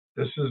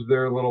this is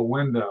their little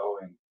window,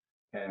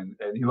 and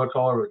you look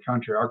all over the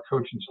country, our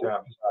coaching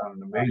staff has done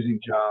an amazing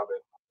job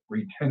at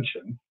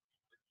retention.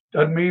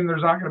 Doesn't mean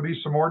there's not going to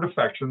be some more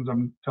defections,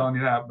 I'm telling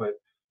you that, but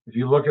if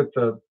you look at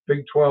the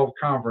Big 12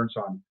 conference,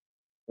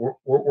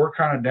 we're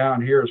kind of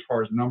down here as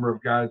far as number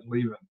of guys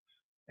leaving.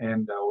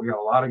 And we got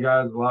a lot of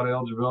guys, a lot of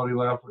eligibility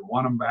left. We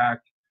want them back,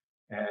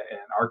 and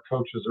our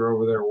coaches are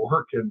over there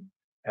working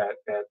at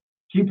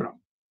keeping them.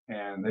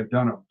 And they've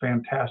done a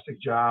fantastic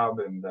job,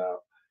 and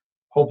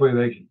hopefully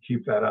they can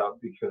keep that up,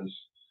 because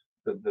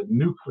the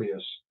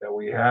nucleus that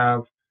we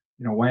have.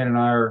 You know, Wayne and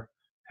I are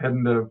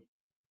heading to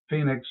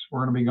Phoenix.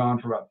 We're going to be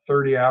gone for about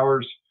 30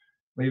 hours,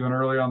 leaving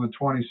early on the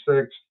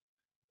 26th,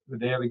 the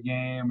day of the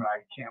game, and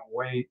I can't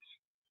wait.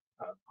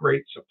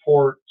 Great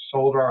support,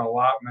 sold our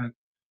allotment.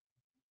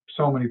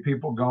 So many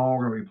people going.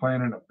 We're going to be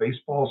playing in a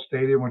baseball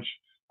stadium, which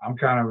I'm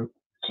kind of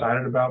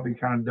excited about, be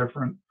kind of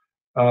different.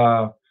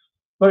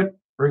 But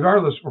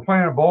regardless, we're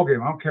playing a bowl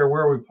game. I don't care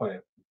where we play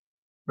it.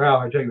 Well,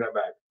 I take that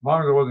back. As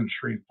long as it wasn't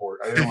Shreveport,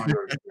 I didn't want to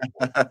go to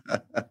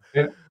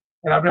Shreveport.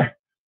 and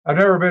I've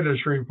never been to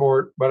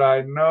Shreveport, but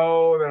I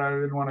know that I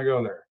didn't want to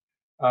go there.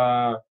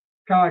 Kind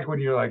of like when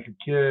you're like a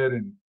kid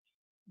and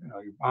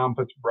your mom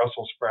puts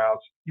Brussels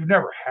sprouts. You've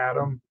never had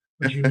them,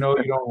 but you know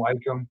you don't like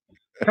them.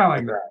 Kind of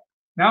like that.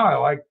 Now I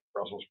like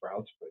Brussels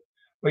sprouts,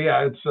 but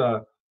yeah, it's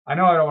I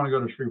know I don't want to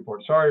go to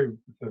Shreveport. Sorry if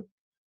the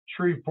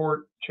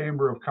Shreveport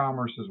Chamber of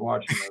Commerce is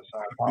watching this.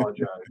 I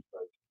apologize,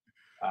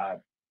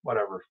 but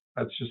whatever.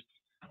 That's just.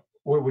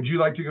 Would you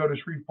like to go to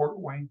Shreveport,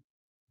 Wayne?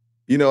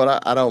 You know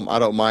what? I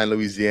don't mind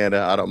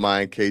Louisiana. I don't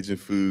mind Cajun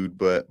food,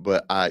 but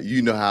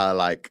you know how I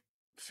like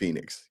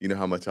Phoenix. You know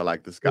how much I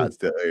like the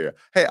Scottsdale area.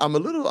 Hey, I'm a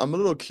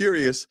little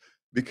curious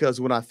because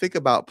when I think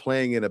about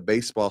playing in a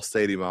baseball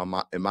stadium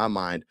in my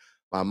mind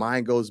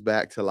goes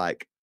back to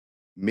like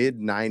mid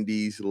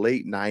 90s,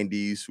 late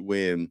 90s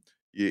when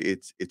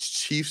it's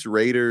Chiefs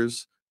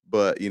Raiders,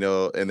 but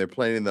and they're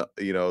playing in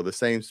the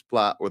same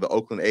spot where the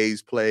Oakland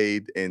A's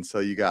played, and so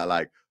you got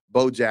like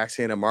Bo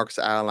Jackson and Marcus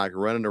Allen like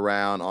running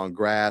around on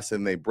grass,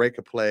 and they break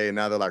a play, and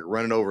now they're like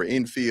running over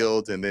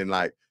infields, and then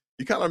like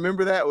you kind of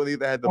remember that when they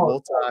had the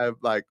multi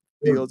like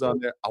fields on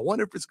there. I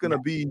wonder if it's gonna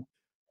be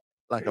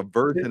like a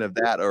version of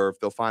that, or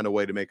if they'll find a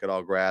way to make it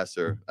all grass,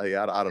 or I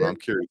don't know. I'm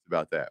curious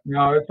about that.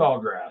 No, it's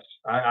all grass.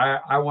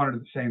 I wanted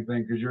the same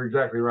thing because you're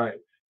exactly right.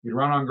 You'd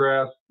run on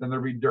grass, then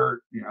there'd be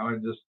dirt,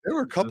 and just. There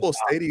were a couple of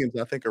stadiums,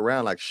 I think,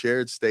 around like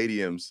shared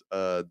stadiums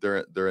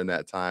during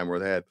that time where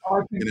they had.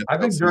 I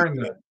think during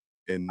the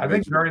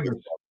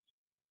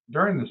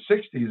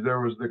 60s there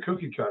was the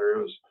cookie cutter.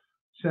 It was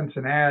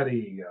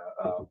Cincinnati.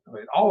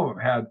 All of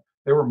them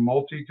they were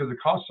multi because it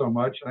cost so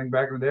much. I think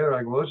back in the day they're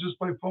like, well, let's just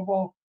play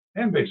football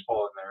and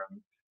baseball in there, and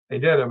they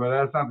did it, but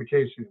that's not the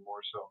case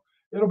anymore. So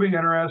it'll be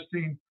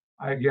interesting.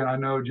 I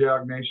know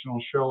Jayhawker Nation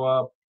will show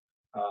up.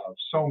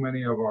 So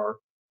many of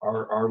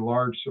our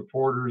large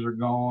supporters are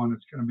going.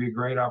 It's going to be a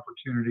great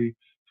opportunity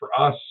for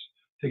us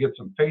to get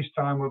some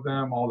FaceTime with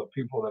them, all the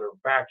people that are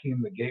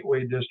backing the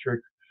Gateway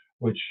District,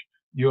 which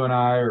you and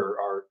I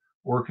are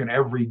working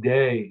every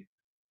day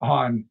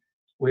on.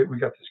 We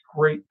got this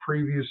great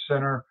preview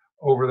center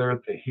over there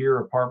at the Here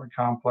apartment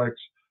complex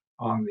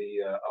on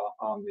the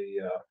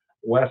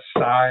west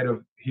side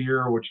of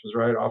Here, which is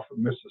right off of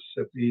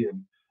Mississippi,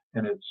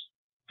 and it's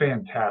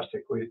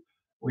fantastic.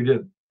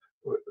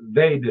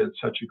 They did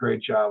such a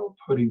great job of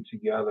putting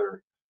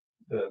together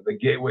the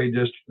Gateway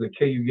District, the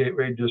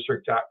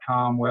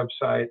KUGatewayDistrict.com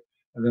website,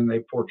 and then they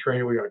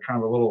portray. We got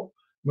kind of a little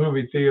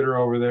movie theater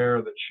over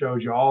there that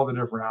shows you all the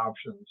different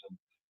options,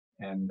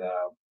 and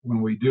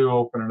when we do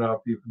open it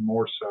up, even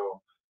more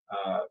so,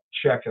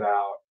 check it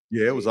out.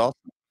 Yeah, it was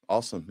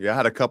awesome. Yeah, I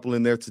had a couple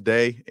in there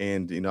today,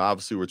 and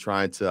obviously we're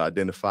trying to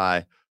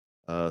identify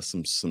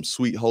some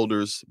suite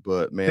holders,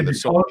 but man,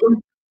 there's so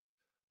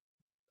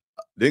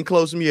didn't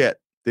close them yet.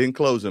 Didn't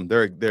close them.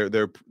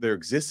 They're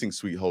existing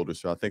suite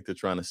holders, so I think they're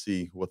trying to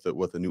see what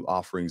the new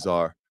offerings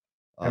are.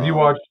 Have you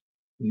watched?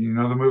 The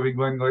movie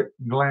Glenn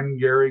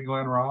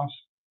Ross?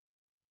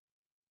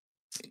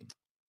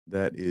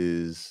 That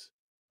is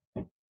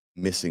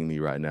missing me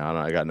right now.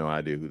 I got no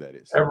idea who that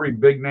is. Every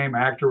big name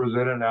actor was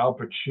in it: Al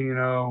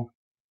Pacino,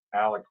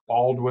 Alec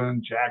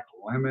Baldwin, Jack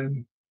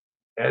Lemmon,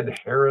 Ed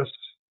Harris.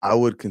 I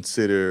would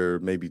consider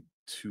maybe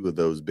two of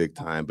those big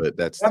time, but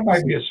that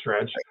might be a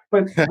stretch.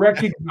 But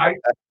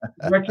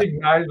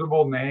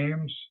recognizable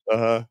names.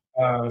 There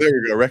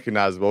we go.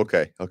 Recognizable.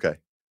 Okay.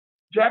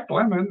 Jack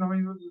Lemmon. I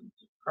mean,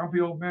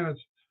 grumpy old man.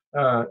 It's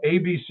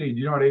ABC. Do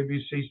you know what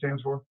ABC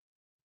stands for?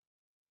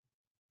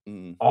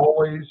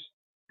 Always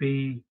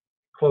be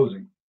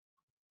closing.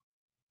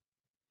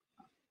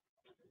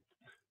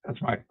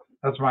 That's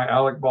my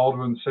Alec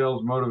Baldwin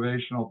sales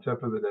motivational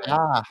tip of the day.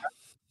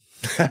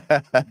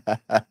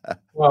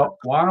 Well,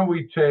 why don't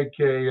we take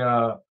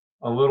a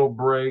little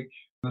break?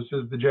 This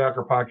is the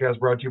Jayhawker Podcast,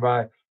 brought to you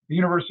by the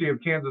University of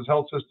Kansas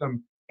Health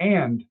System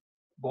and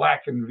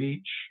Black and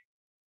Veatch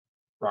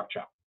Rock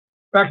Chop.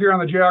 Back here on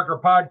the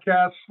Jayhawker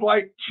Podcast,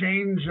 slight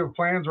change of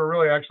plans, or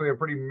really actually a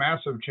pretty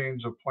massive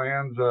change of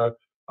plans.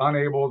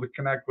 Unable to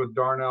connect with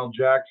Darnell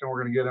Jackson.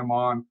 We're going to get him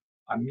on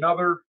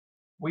another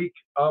week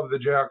of the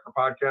Jayhawker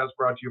Podcast,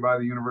 brought to you by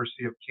the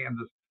University of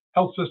Kansas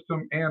Health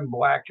System and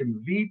Black and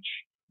Veatch.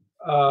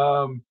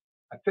 I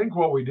think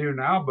what we do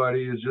now,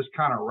 buddy, is just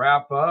kind of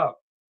wrap up.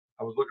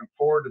 I was looking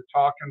forward to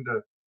talking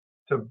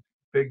to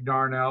Big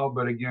Darnell,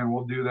 but again,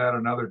 we'll do that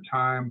another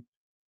time.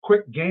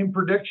 Quick game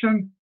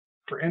prediction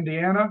for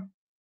Indiana.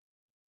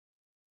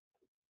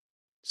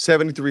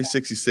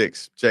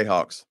 73-66,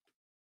 Jayhawks.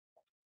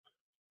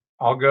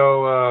 I'll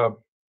go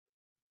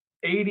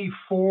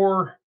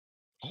 84-66.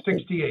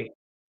 68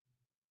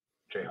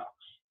 Jayhawks.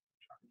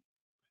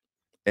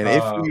 And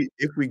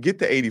if we get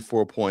to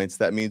 84 points,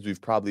 that means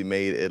we've probably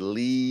made at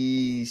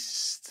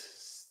least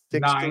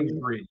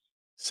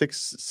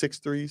six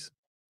threes.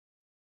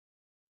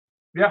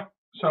 Yeah.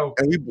 So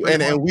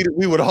and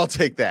we would all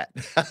take that.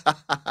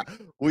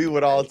 We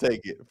would all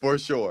take it for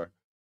sure.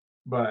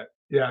 But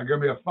yeah, gonna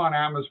be a fun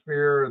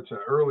atmosphere. It's an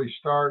early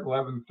start,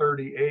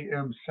 11:30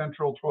 a.m.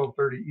 Central,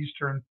 12:30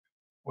 Eastern,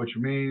 which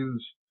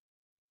means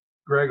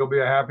Greg will be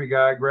a happy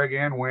guy. Greg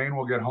and Wayne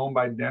will get home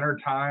by dinner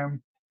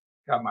time.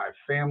 Got my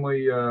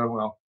family.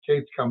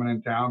 Kate's coming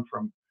in town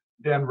from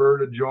Denver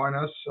to join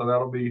us, so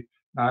that'll be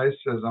nice.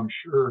 As I'm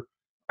sure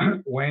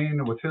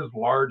Wayne, with his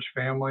large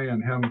family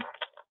and him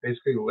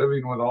basically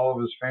living with all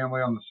of his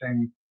family on the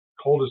same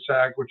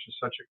cul-de-sac, which is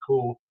such a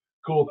cool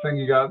thing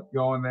you got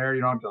going there.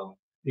 You don't have to.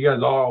 You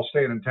guys all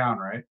staying in town,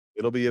 right?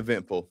 It'll be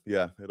eventful.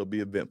 Yeah, it'll be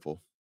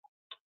eventful.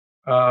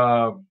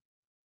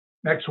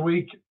 Next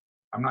week,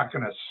 I'm not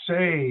going to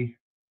say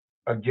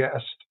a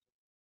guest,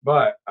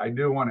 but I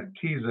do want to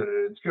tease it.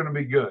 It's going to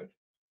be good.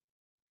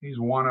 He's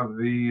one of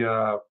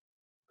the,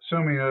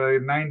 assuming a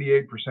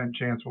 98%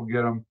 chance we'll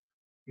get him,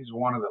 he's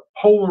one of the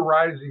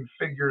polarizing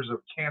figures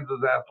of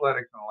Kansas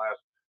athletics in the last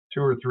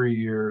 2 or 3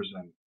 years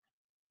and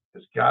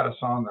has got us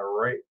on the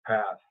right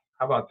path.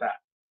 How about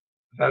that?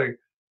 Is that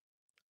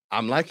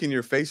I'm liking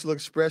your facial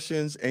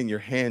expressions and your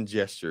hand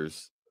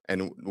gestures,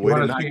 and way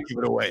to not give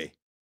it away.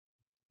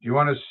 Do you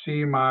want to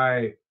see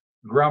my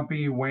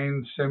grumpy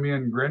Wayne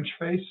Simeon Grinch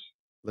face?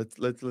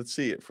 Let's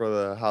see it for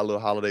the little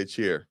holiday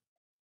cheer.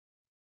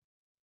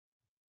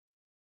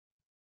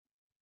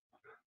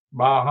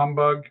 Bah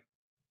humbug,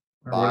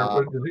 or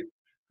whatever.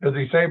 Does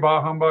he say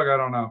bah humbug? I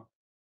don't know.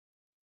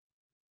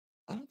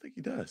 I don't think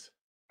he does.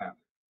 Yeah.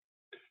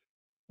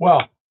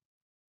 Well,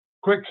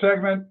 quick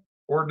segment.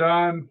 We're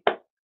done.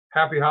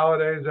 Happy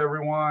holidays,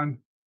 everyone.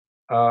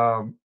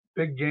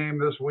 Big game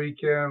this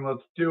weekend.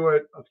 Let's do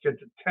it. Let's get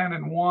to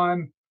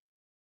 10-1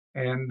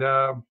 and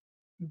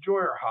enjoy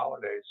our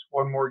holidays.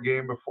 One more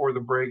game before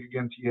the break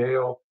against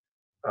Yale.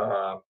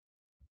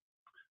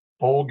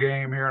 Bowl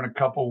game here in a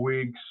couple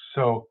weeks.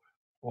 So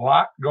a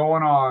lot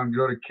going on.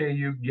 Go to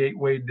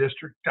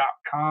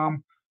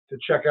kugatewaydistrict.com to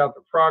check out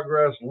the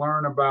progress,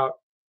 learn about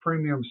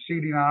premium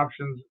seating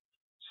options,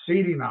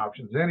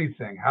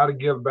 anything, how to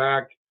give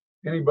back.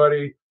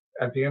 Anybody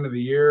at the end of the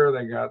year,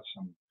 they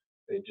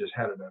just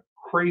had a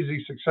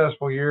crazy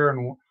successful year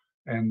and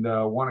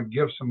want to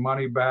give some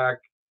money back.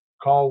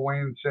 Call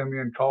Wayne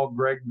Simeon, call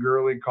Greg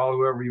Gurley, call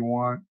whoever you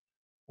want.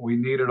 We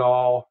need it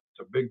all.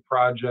 It's a big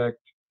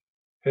project.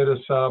 Hit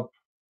us up.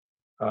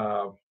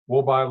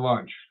 We'll buy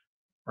lunch,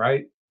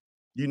 right?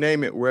 You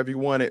name it, wherever you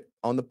want it,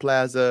 on the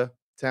plaza,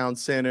 town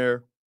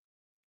center,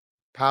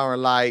 Power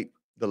and Light,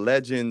 the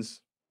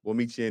Legends. We'll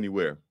meet you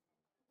anywhere.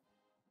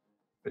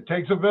 It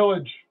takes a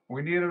village.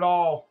 We need it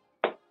all.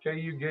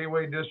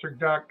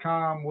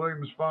 kugatewaydistrict.com,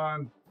 Williams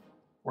Fund.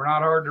 We're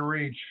not hard to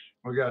reach.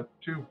 We got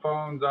 2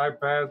 phones,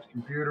 iPads,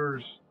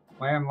 computers,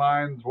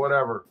 landlines,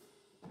 whatever.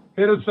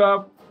 Hit us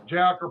up.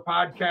 Jayhawker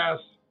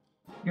Podcast,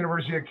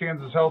 University of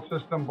Kansas Health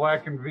System,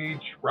 Black and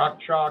Veatch, Rock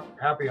Chalk.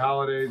 Happy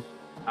holidays.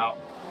 Out.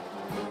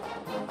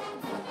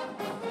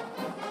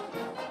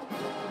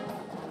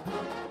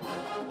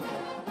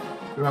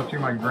 You want to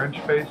see my Grinch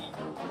face?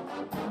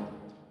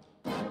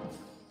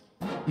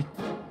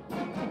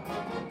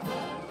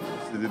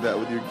 You did that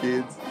with your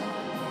kids?